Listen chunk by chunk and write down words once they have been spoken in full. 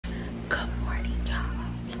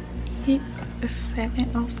It's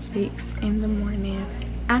 7:06 in the morning.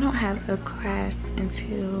 I don't have a class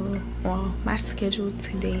until, well, my schedule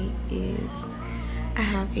today is I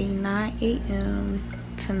have a 9 a.m.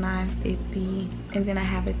 to 9:50, and then I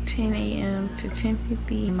have a 10 a.m. to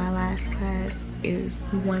 10:50. My last class is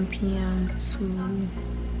 1 p.m. to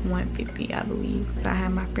 1:50, I believe. So I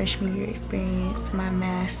have my freshman year experience, my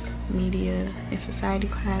mass media and society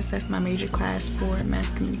class. That's my major class for mass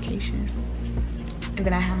communications. And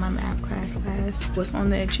then I have my math class. What's on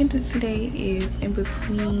the agenda today is in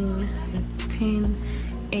between 10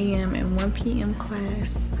 a.m. and 1 p.m.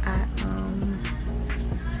 class.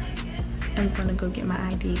 I'm gonna go get my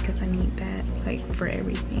ID because I need that, like, for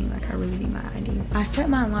everything. Like, I really need my ID. I set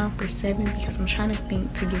my alarm for 7 because I'm trying to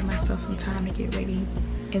think to give myself some time to get ready.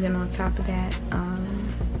 And then on top of that,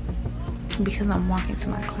 because I'm walking to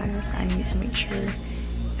my class, I need to make sure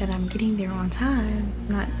that I'm getting there on time.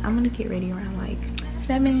 I'm gonna get ready around like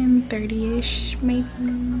 7:30ish, maybe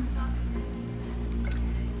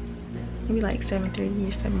like 7:30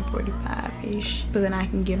 or 7:45ish, so then I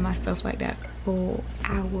can give myself like that full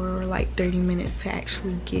hour or like 30 minutes to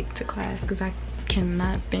actually get to class, because I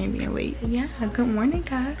cannot stand being late. Yeah, good morning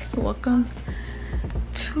guys, welcome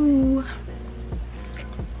to,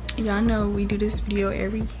 y'all know we do this video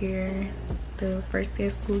every year, the first day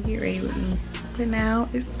of school, get ready with me. But now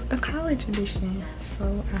it's a college edition,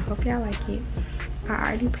 so I hope y'all like it. I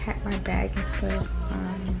already packed my bag and stuff.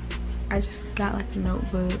 I just got like a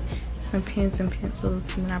notebook, some pens and pencils,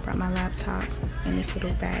 and then I brought my laptop and this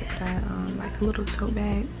little bag that like a little tote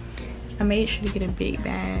bag. I made sure to get a big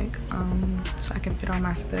bag so I can fit all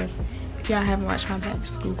my stuff. If y'all haven't watched my back to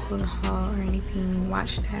school clothing haul or anything,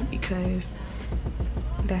 watch that, because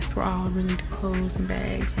that's where all really the clothes and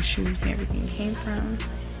bags and shoes and everything came from.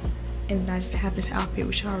 And I just have this outfit,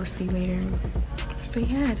 which y'all will see later. So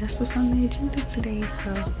yeah, that's what's on the agenda today.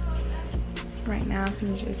 So right now I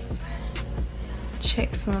can just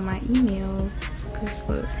check some of my emails, because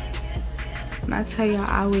look, when I tell y'all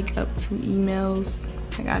I wake up to emails,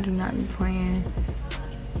 like, I do not be playing.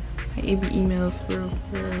 Like, it be emails for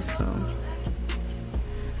real. So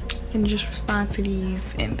and just respond to these,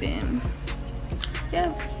 and then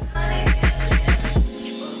yeah.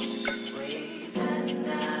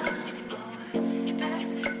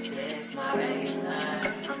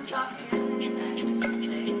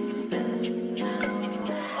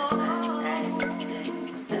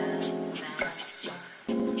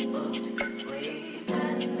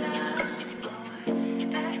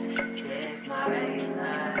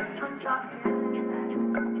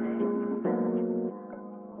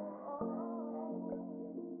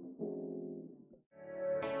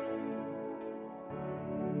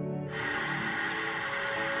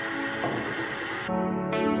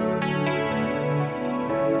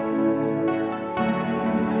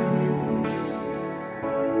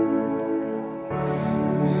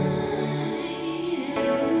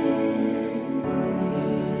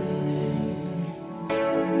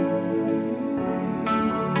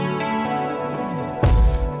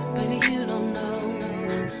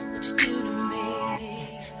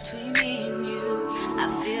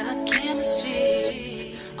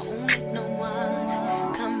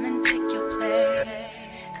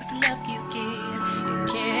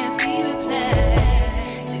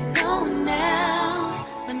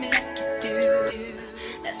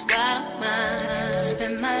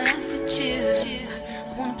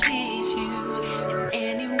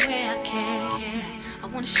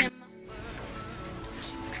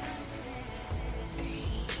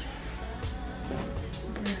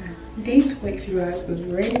 These flexi-rods was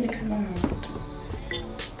ready to come out.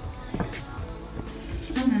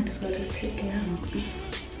 I might as well just take it out.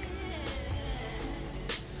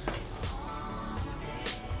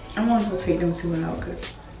 I'm gonna go take them two out, because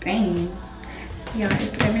dang. Y'all,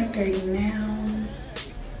 it's 7:30 now.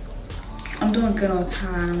 I'm doing good on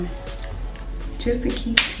time. Just to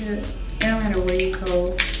keep it, it don't matter where you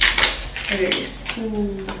go, whether it's school,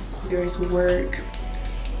 whether it's work,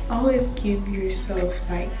 always give yourself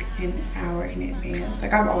like an hour in advance.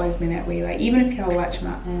 Like, I've always been that way. Like, even if y'all watch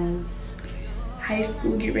my high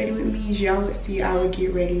school get ready with me, y'all would see I would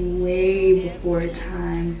get ready way before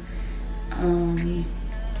time.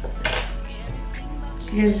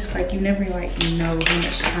 Because it's like, you never like know how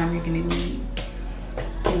much time you're gonna need,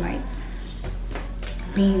 and like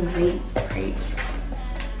being late, right?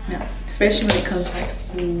 No, especially when it comes to like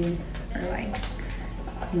school or like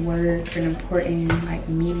work or an important like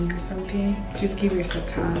meeting or something. Just give yourself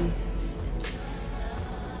time.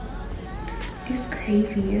 It's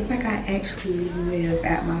crazy. It's like I actually live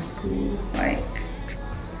at my school. Like,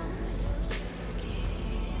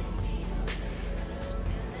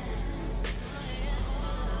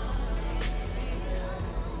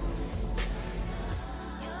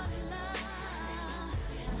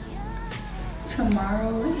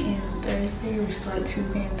 tomorrow and Thursday, which is like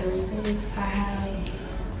Tuesday and Thursdays, I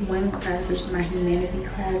have one class, which is my humanity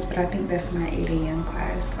class, but I think that's my 8 a.m.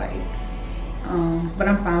 class. Like, but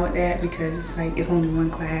I'm fine with that because like it's only one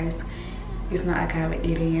class. It's not like I have an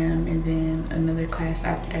 8 a.m. and then another class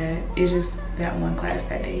after that. It's just that one class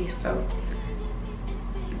that day, so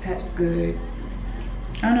that's good.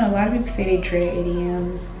 I don't know, a lot of people say they dread 8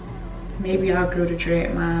 a.m.s. Maybe I'll grow to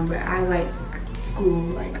dread mine, but I like school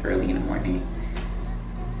like early in the morning.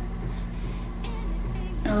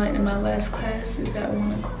 I like that my last class is at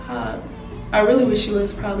 1 o'clock. I really wish it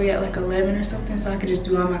was probably at like 11 or something, so I could just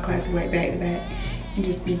do all my classes like back to back and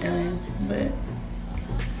just be done, but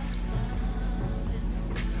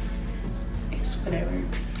it's whatever.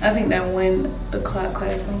 I think that 1 o'clock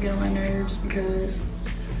class gonna get on my nerves because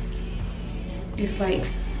it's like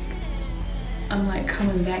I'm like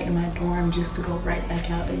coming back in my dorm just to go right back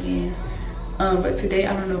out again. But today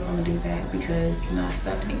I don't know if I'm gonna do that because you know I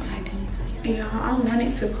stopped getting my ID. Y'all, I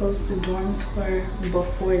wanted to post the dorm tour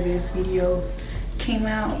before this video came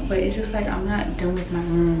out, but it's just like I'm not done with my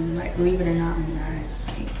room. Like, believe it or not, I'm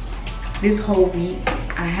not. Like, this whole week,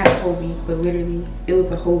 I had a whole week, but literally it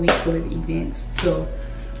was a whole week full of events, so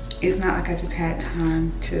it's not like I just had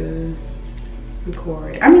time to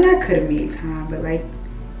record. I mean, I could have made time, but like,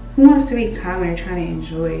 who wants to make time when they're trying to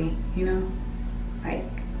enjoy, you know, like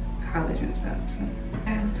college and stuff?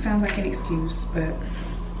 So sounds like an excuse, but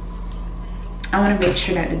I want to make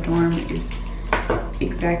sure that the dorm is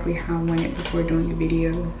exactly how I want it before doing the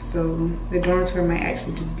video. So the dorm tour might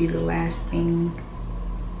actually just be the last thing.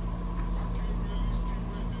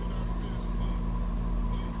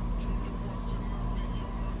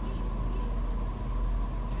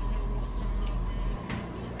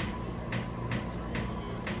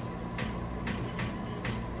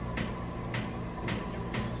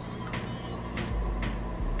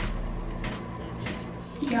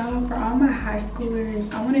 Y'all, for all my high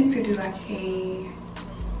schoolers, I wanted to do like a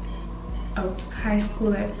high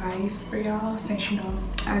school advice for y'all, since you know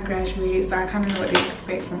I graduated, so I kind of know what to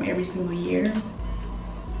expect from every single year.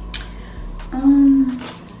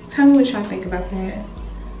 Tell me what y'all think about that.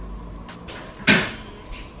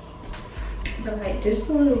 But like, just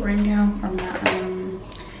a little rundown from my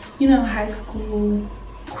you know, high school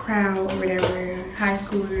crowd or whatever. High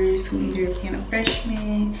schoolers who either became a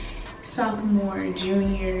freshman, sophomore,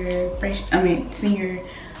 junior, senior.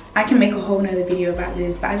 I can make a whole nother video about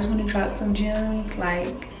this, but I just want to drop some gems.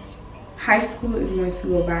 Like, high school is going to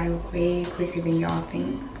go by way quicker than y'all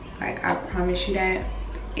think. Like, I promise you that.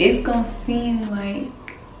 It's gonna seem like,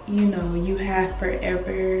 you know, you have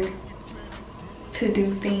forever to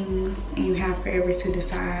do things and you have forever to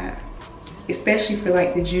decide, especially for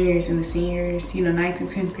like the juniors and the seniors, you know, 9th and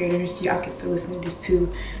 10th graders. Y'all can still listen to this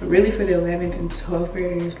too, but really for the 11th and 12th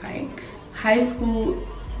graders, like high school,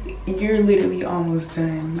 you're literally almost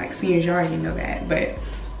done. Like seniors, you already know that, but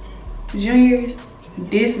juniors,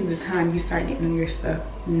 this is the time you start getting on your stuff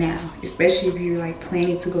now, especially if you're like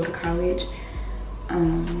planning to go to college.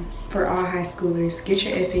 For all high schoolers, get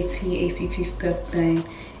your SAT, ACT stuff done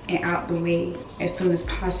and out the way as soon as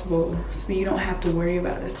possible, so you don't have to worry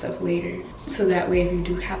about this stuff later. So that way, if you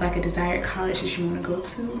do have like a desired college that you want to go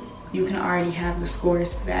to, you can already have the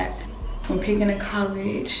scores for that. When picking a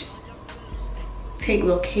college, take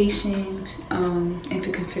location into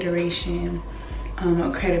consideration,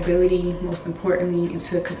 credibility most importantly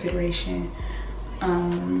into consideration.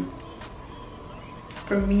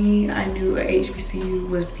 For me, I knew a HBCU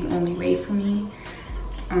was the only way for me.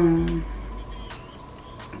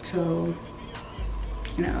 So,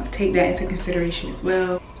 you know, take that into consideration as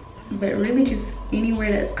well. But really just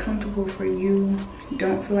anywhere that's comfortable for you.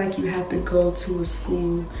 Don't feel like you have to go to a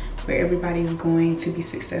school where everybody's going to be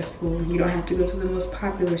successful. You don't have to go to the most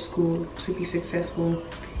popular school to be successful.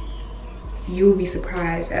 You'll be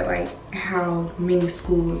surprised at like how many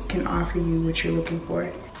schools can offer you what you're looking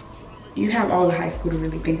for. You have all the high school to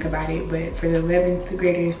really think about it, but for the 11th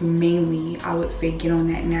graders mainly, I would say get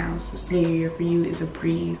on that now. So senior year for you is a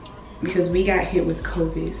breeze, because we got hit with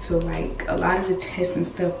COVID. So like a lot of the tests and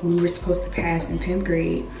stuff we were supposed to pass in 10th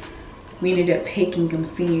grade, we ended up taking them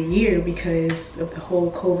senior year because of the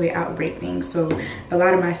whole COVID outbreak thing. So a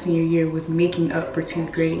lot of my senior year was making up for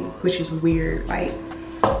 10th grade, which is weird. Like,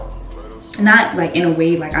 not like in a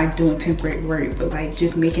way like I'm doing 10th grade work, but like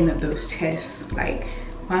just making up those tests. Like,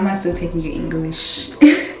 why am I still taking an English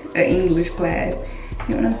class?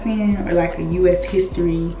 You know what I'm saying? Or like a US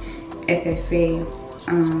history FSA.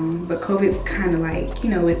 But COVID's kind of like, you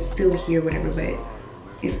know, it's still here, whatever, but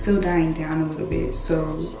it's still dying down a little bit.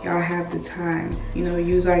 So y'all have the time, you know,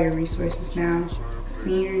 use all your resources now.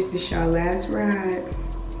 Seniors, this y'all last ride.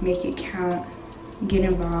 Make it count. get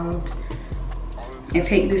involved and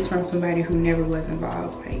take this from somebody who never was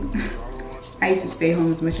involved. Like, I used to stay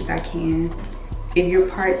home as much as I can. If you're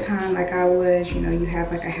part-time like I was, you know, you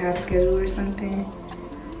have like a half schedule or something,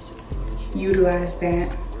 utilize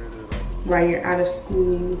that while you're out of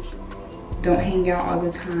school. Don't hang out all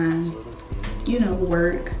the time, you know,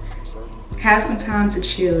 work. Have some time to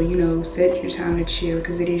chill, you know, set your time to chill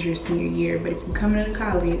because it is your senior year. But if you're coming to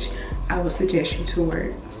college, I would suggest you to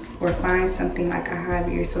work or find something like a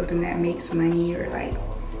hobby or something that makes money, or like,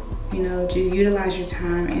 you know, just utilize your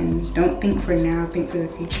time and don't think for now, think for the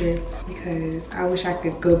future, because I wish I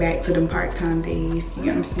could go back to them part-time days, you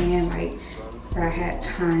know what I'm saying? Like, where I had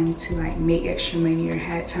time to like make extra money or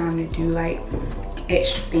had time to do like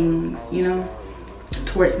extra things, you know,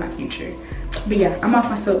 towards my future. But yeah, I'm off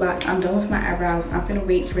my soapbox. I'm done with my eyebrows. I'm gonna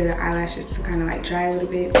wait for the eyelashes to kind of like dry a little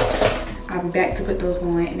bit. I'll be back to put those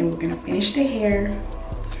on, and then we're gonna finish the hair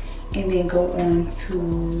and then go on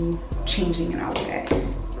to changing and all of that.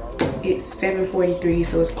 It's 7:43,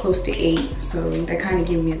 so it's close to 8, so that kind of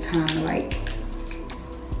gives me a time to like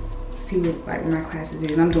see what like my classes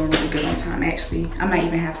is. I'm doing really good on time actually. I might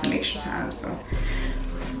even have some extra time, so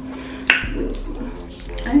we'll see.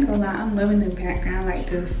 I ain't gonna lie, I'm loving the background, like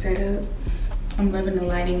the setup. I'm loving the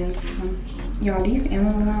lighting and stuff. Y'all, these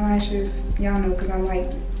Amazon eyelashes, y'all know because I'm like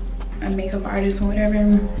a makeup artist or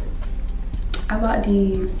whatever. I bought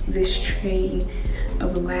this tray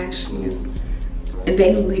of lashes, and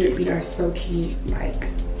they literally are so cute. Like,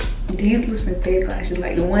 these little synthetic lashes,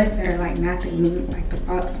 like the ones that are like not the mink, like the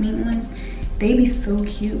fox mink ones, they be so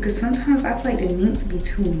cute. Because sometimes I feel like the minks be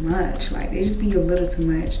too much, like they just be a little too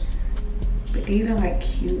much. But these are like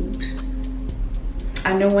cute.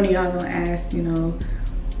 I know one of y'all gonna ask, you know,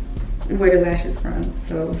 where the lashes from,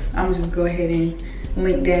 so I'm just go ahead and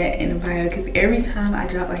link that in the bio, because every time I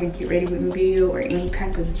drop like a get ready with me video or any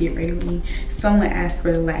type of get ready with me, someone asks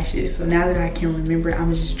for the lashes. So now that I can remember, I'm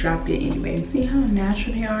gonna just drop it anyway. And see how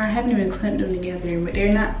natural they are. I haven't even clipped them together, but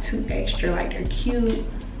they're not too extra. Like, they're cute,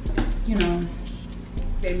 you know.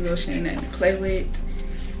 Baby lotion ain't nothing to play with.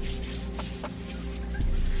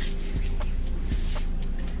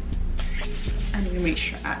 I need to make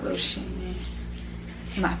sure I lotion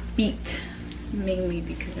my feet, mainly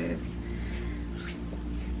because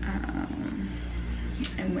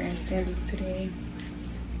I'm wearing sandals today.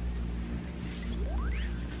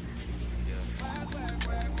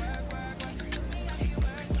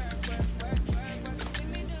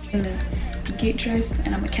 I'm gonna get dressed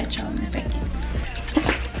and I'm gonna catch y'all in a second.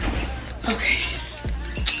 Okay,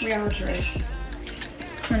 we all dressed.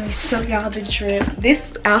 Let me show y'all the drip.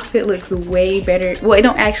 This outfit looks way better. Well, it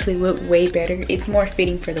don't actually look way better. It's more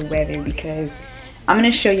fitting for the weather, because I'm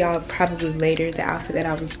gonna show y'all probably later the outfit that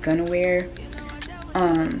I was gonna wear.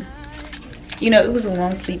 You know, it was a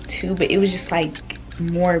long sleeve too, but it was just like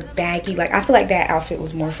more baggy. Like, I feel like that outfit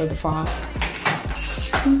was more for the fall.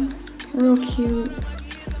 Real cute.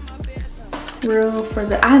 Real for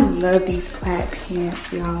the, I love these plaid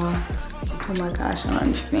pants, y'all. Oh my gosh, I don't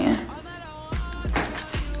understand.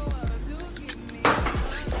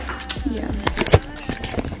 Yeah.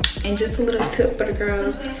 And just a little tip for the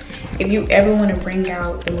girls. If you ever want to bring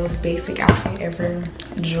out the most basic outfit ever,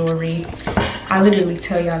 jewelry. I literally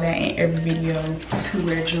tell y'all that in every video to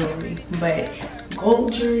wear jewelry. But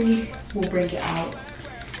gold jewelry will bring it out.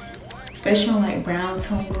 Especially on like brown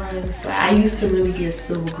tone runs. So I used to really be a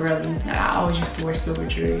silver girly. Like, I always used to wear silver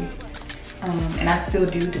jewelry. And I still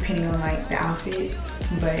do, depending on like the outfit.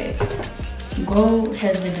 But gold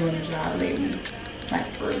has been doing the job lately. Like,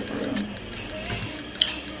 for real, for real.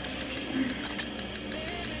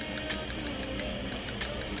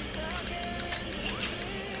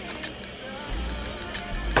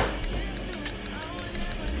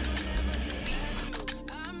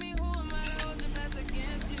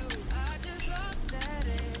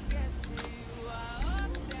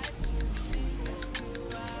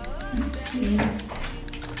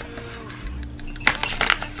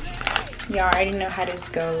 Y'all already know how this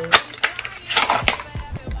goes.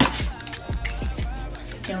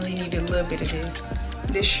 You only need a little bit of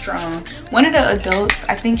this strong. One of the adults,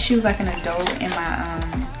 I think she was like an adult in my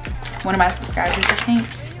one of my subscribers, I think.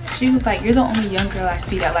 She was like, "You're the only young girl I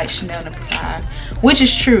see that likes Chanel No. 5," which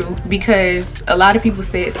is true, because a lot of people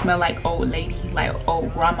say it smells like old lady, like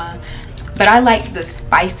old grandma. But I like the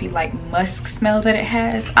spicy, like musk smell that it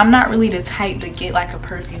has. I'm not really the type to get like a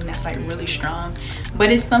perfume that's like really strong,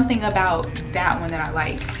 but it's something about that one that I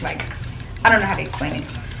like. Like, I don't know how to explain it,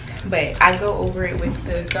 but I go over it with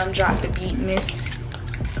the Gumdrop the Beat Mist,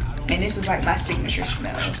 and this is like my signature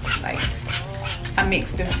smell. Like, I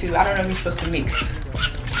mixed them too. I don't know if you're supposed to mix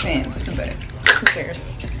scents, but who cares?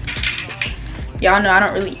 Y'all know I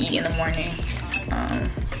don't really eat in the morning.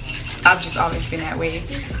 I've just always been that way.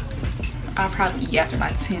 I'll probably eat after my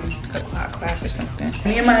 10 o'clock class or something.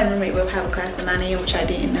 Me and my roommate will have a class at 9 a.m. which I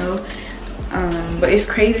didn't know. But it's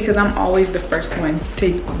crazy because I'm always the first one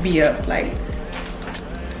to be up. Like,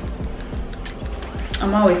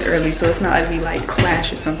 I'm always early, so it's not like we like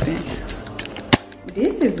clash or something.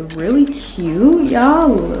 This is really cute, y'all.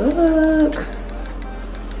 Look.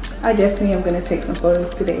 I definitely am gonna take some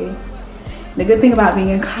photos today. The good thing about being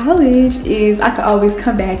in college is I could always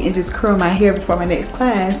come back and just curl my hair before my next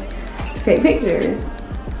class to take pictures.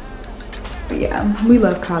 So yeah, we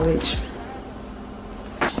love college.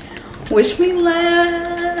 Wish me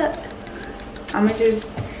luck.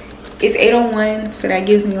 it's 8:01, so that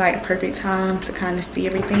gives me like the perfect time to kind of see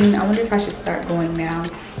everything. I wonder if I should start going now.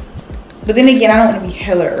 But then again, I don't want to be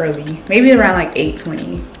hella early. Maybe around like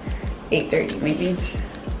 8:20, 8:30 maybe.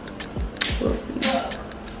 We'll see.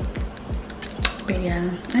 But yeah,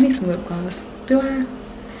 I need some lip gloss. Do I?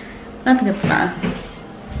 I think I'm fine.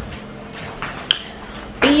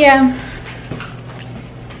 But yeah,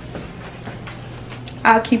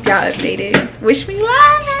 I'll keep y'all updated. Wish me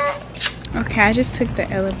luck. Okay, I just took the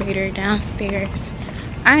elevator downstairs.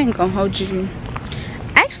 I ain't gonna hold you.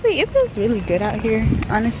 Actually, it feels really good out here,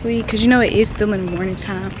 honestly, because you know it is still in the morning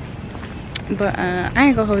time. But I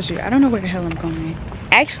ain't gonna hold you. I don't know where the hell I'm going.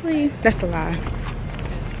 Actually, that's a lie.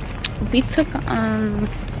 We took what I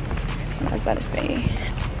was about to say.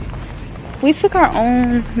 We took our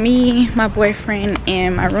own, me, my boyfriend,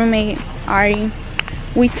 and my roommate Ari.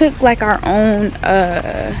 We took like our own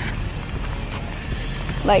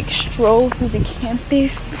like stroll through the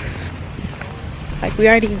campus. Like we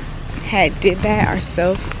already did that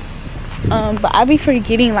ourselves. But I be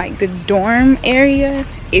forgetting like the dorm area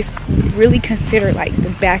is really considered like the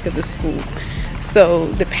back of the school. So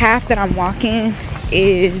the path that I'm walking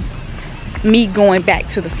is me going back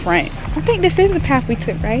to the front. I think this is the path we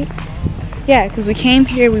took, right? Yeah, because we came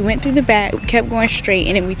here, we went through the back, we kept going straight,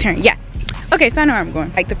 and then we turned. Yeah. Okay, so I know where I'm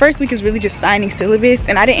going. Like the first week is really just signing syllabus,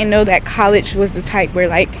 and I didn't know that college was the type where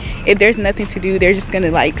like if there's nothing to do, they're just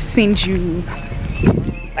gonna like send you,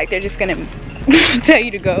 like they're just gonna tell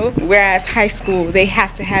you to go. Whereas high school, they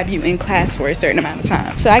have to have you in class for a certain amount of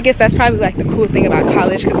time. So I guess that's probably like the cool thing about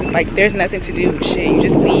college, because like there's nothing to do, shit, you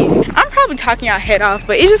just leave. I'm probably talking y'all head off,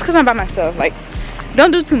 but it's just because I'm by myself. Like,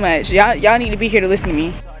 don't do too much. Y'all need to be here to listen to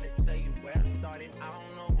me.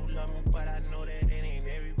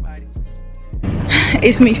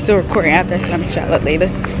 It's me still recording after, so I'm gonna shut up later.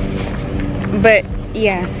 But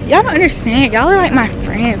yeah, y'all don't understand. Y'all are like my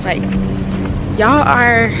friends. Like y'all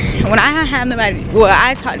are, when I have nobody, well,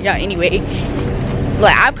 I talk to y'all anyway.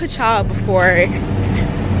 Like I put y'all before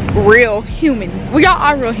real humans. Well, y'all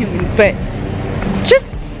are real humans, but just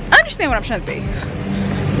understand what I'm trying to say.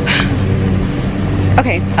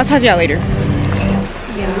 Okay, I'll talk to y'all later.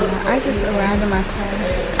 Yeah, I just arrived in my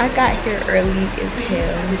class. I got here early as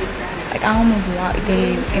hell. Like I almost walked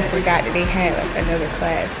in and forgot that they had like another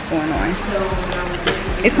class going on.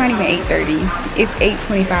 It's not even 8:30. It's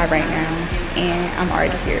 8:25 right now, and I'm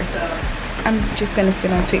already here. I'm just gonna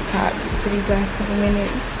sit on TikTok for these last couple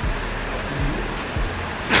minutes.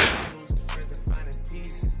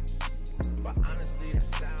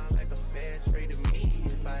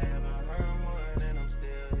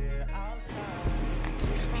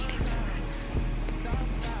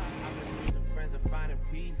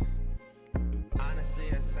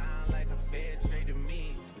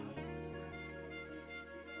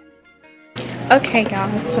 Okay y'all,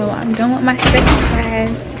 so I'm done with my second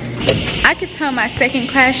class. I could tell my second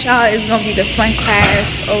class, y'all, is gonna be the fun class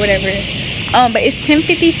or whatever. But it's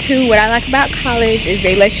 10:52. What I like about college is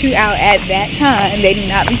they let you out at that time. They do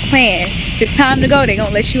not be playing. If it's time to go, they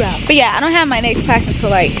gonna let you out. But yeah, I don't have my next class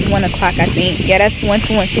until like 1 o'clock, I think. Yeah, that's 1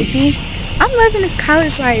 to 1:50. I'm loving this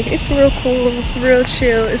college life. It's real cool, real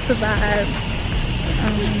chill. It's a vibe.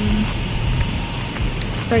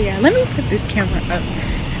 So yeah, let me put this camera up.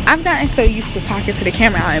 I've gotten so used to talking to the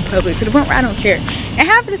camera out in public to the point where I don't care. And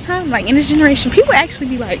half of the time, like in this generation, people actually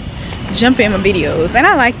be like jumping in my videos, and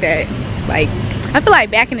I like that. Like, I feel like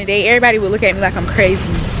back in the day, everybody would look at me like I'm crazy.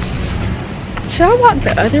 Should I walk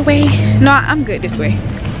the other way? No, I'm good this way.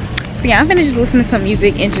 So yeah, I'm gonna just listen to some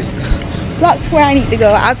music and just walk to where I need to go.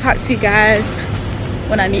 I'll talk to you guys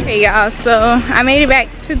when I need. Hey y'all, so I made it back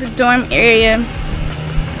to the dorm area.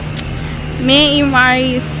 Me and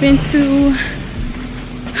Imari spent to,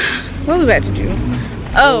 what are we about to do?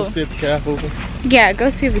 Oh, see if the cafe open. Yeah, go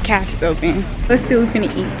see if the cafe is open. Let's see what we're gonna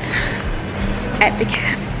eat at the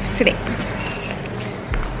cafe today.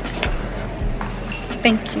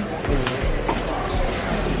 Thank you.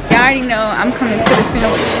 Y'all already know I'm coming to the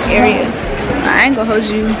sandwich area. I ain't gonna hold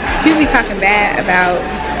you. People be talking bad about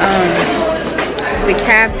the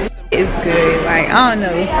cap is good. Like, I don't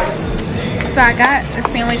know. So I got a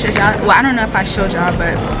sandwich as y'all. Well, I don't know if I showed y'all,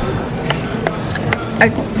 but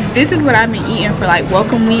this is what I've been eating for like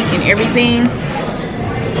welcome week and everything.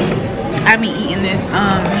 I've been eating this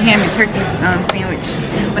ham and turkey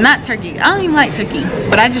sandwich. But not turkey. I don't even like turkey.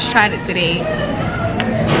 But I just tried it today.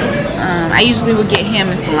 I usually would get ham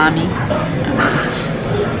and salami.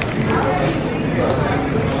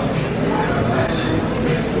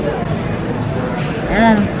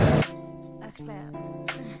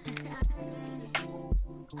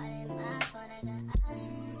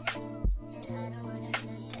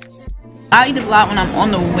 I'll either vlog when I'm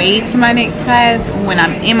on the way to my next class, when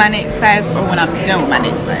I'm in my next class, or when I'm done with my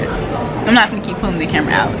next class. I'm not gonna keep pulling the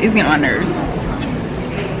camera out. It's getting on my nerves.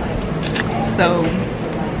 So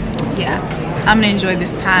yeah, I'm gonna enjoy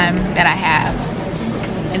this time that I have,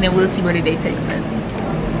 and then we'll see where the day takes us.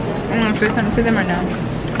 I'm gonna say something to them or no?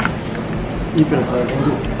 You better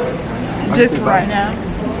just for right now.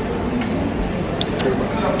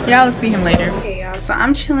 Y'all will see him later. Okay, y'all. So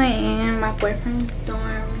I'm chilling in my boyfriend's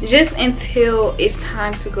dorm just until it's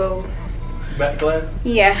time to go back to class.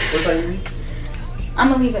 Yeah. What time you leave?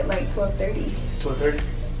 I'm gonna leave at like 12:30. 12:30.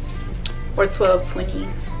 Or 12:20.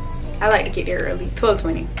 I like to get there early.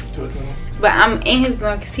 12:20. 12:20. But I'm in his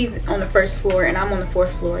dorm because he's on the first floor and I'm on the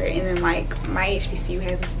 4th floor. And then like my HBCU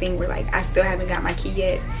has this thing where like I still haven't got my key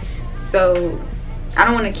yet. So I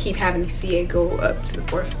don't want to keep having to see it go up to the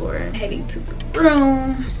 4th floor. I'm heading to the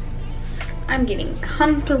room. I'm getting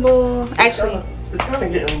comfortable. Actually, it's kind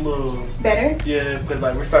of getting a little better. Yeah, because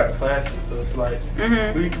like we're starting classes, so it's like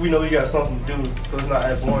we know we got something to do, so it's not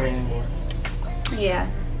as boring anymore. Yeah.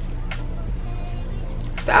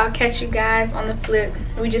 So I'll catch you guys on the flip.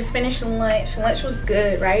 We just finished lunch. Lunch was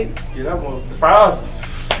good, right? Yeah, that one. The fries.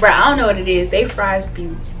 Bro, I don't know what it is. They fries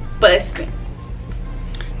be busting.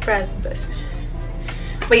 Fries be busting.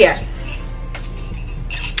 But yeah.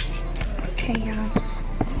 Okay, y'all.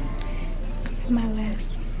 My last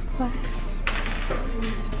class.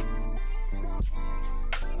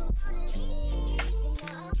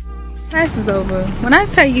 Class is over. When I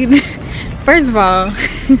tell you, first of all,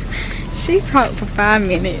 she talked for 5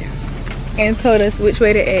 minutes and told us which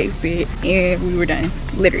way to exit, and we were done,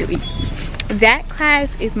 literally. That class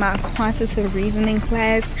is my quantitative reasoning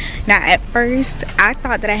class. Now at first I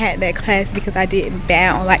thought that I had that class because I did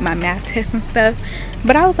bad on like my math tests and stuff,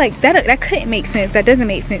 but I was like that couldn't make sense. That doesn't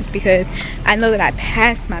make sense because I know that I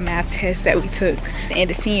passed my math test that we took at the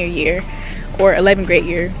end of senior year or 11th grade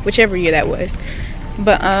year, whichever year that was.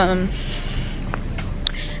 But I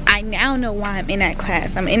now know why I'm in that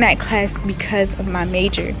class. I'm in that class because of my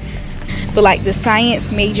major. But like the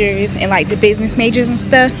science majors and like the business majors and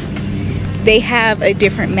stuff, they have a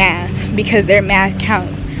different math because their math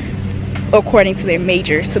counts according to their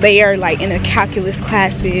major. So they are like in the calculus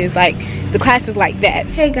classes, like the classes like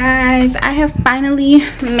that. Hey guys, I have finally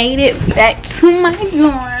made it back to my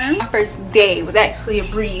dorm. My first day was actually a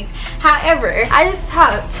breeze. However, I just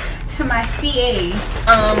talked to my CA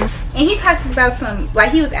and he talked about some,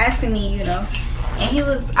 like he was asking me, you know,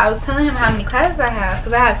 and I was telling him how many classes I have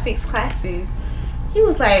because I have 6 classes. He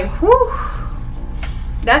was like, whew,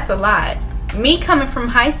 that's a lot. Me coming from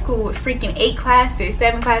high school with freaking 8 classes,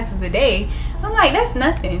 7 classes a day, I'm like, that's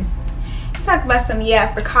nothing. He talked about some,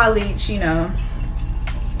 yeah, for college, you know,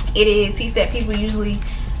 it is. He said people usually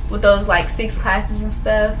with those like 6 classes and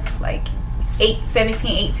stuff, like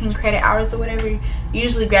 17, 18 credit hours or whatever,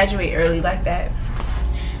 usually graduate early like that.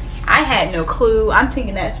 I had no clue. I'm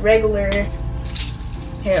thinking that's regular.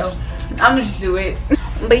 Hell, I'm gonna just do it.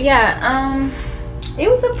 But yeah, it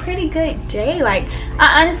was a pretty good day. Like,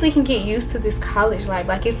 I honestly can get used to this college life.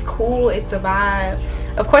 Like, it's cool, it's a vibe.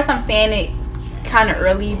 Of course I'm saying it kind of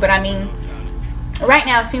early, but I mean right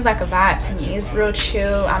now it seems like a vibe to me. It's real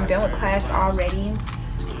chill. I'm done with class already.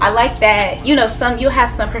 I like that, you know, you'll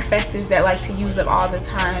have some professors that like to use up all the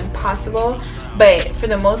time possible, but for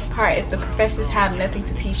the most part, if the professors have nothing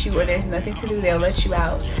to teach you or there's nothing to do, they'll let you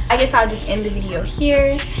out. I guess I'll just end the video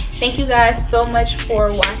here. Thank you guys so much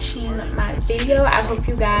for watching my video. I hope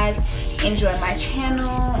you guys enjoy my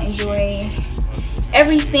channel, enjoy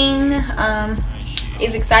everything,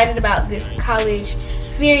 is excited about this college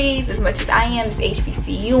series as much as I am, this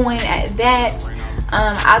HBCU one at that.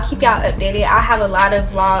 I'll keep y'all updated. I'll have a lot of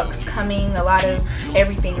vlogs coming, a lot of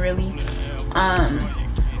everything really.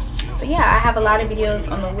 So yeah, I have a lot of videos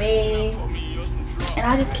on the way, and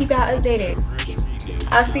I'll just keep y'all updated.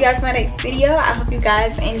 I'll see you guys in my next video. I hope you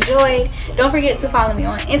guys enjoyed. Don't forget to follow me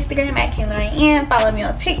on Instagram at KaylaDiane. Follow me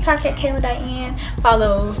on TikTok at KaylaDiane.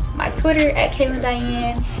 Follow my Twitter at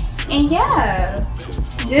KaylaDiane. And yeah,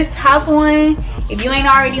 just hop on. If you ain't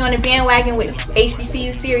already on the bandwagon with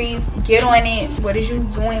HBCU series, get on it. What is you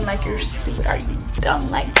doing like you're stupid? Are you dumb?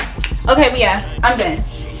 Like, okay, but yeah, I'm done.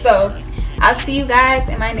 So I'll see you guys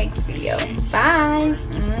in my next video. Bye.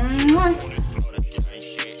 Mwah.